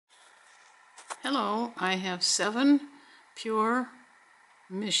Hello, I have 7 pure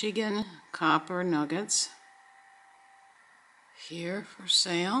Michigan copper nuggets here for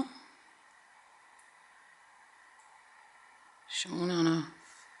sale, shown on a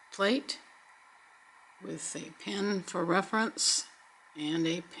plate with a pen for reference and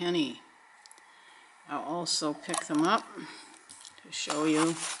a penny. I'll also pick them up to show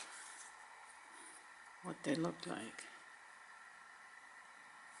you what they look like.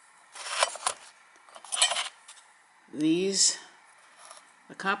 The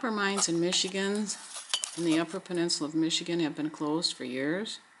copper mines in Michigan, in the Upper Peninsula of Michigan, have been closed for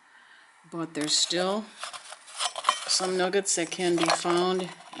years, but there's still some nuggets that can be found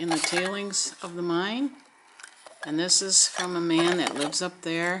in the tailings of the mine. And this is from a man that lives up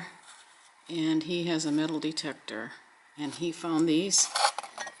there, and he has a metal detector, and he found these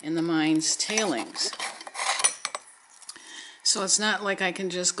in the mine's tailings. So it's not like I can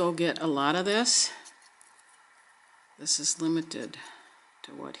just go get a lot of this. This is limited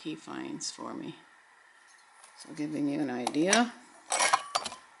to what he finds for me. So giving you an idea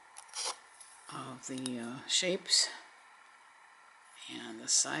of the shapes and the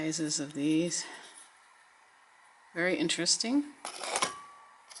sizes of these. Very interesting.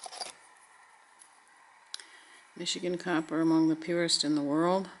 Michigan copper, among the purest in the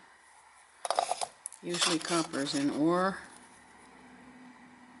world. Usually copper is in ore,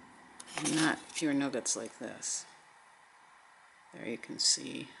 and not pure nuggets like this. There you can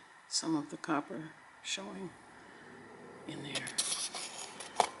see some of the copper showing in there.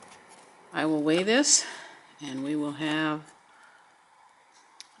 I will weigh this, and we will have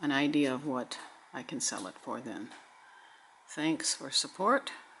an idea of what I can sell it for then. Thanks for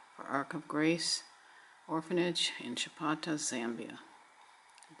support for Ark of Grace Orphanage in Chipata, Zambia.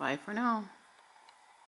 Bye for now.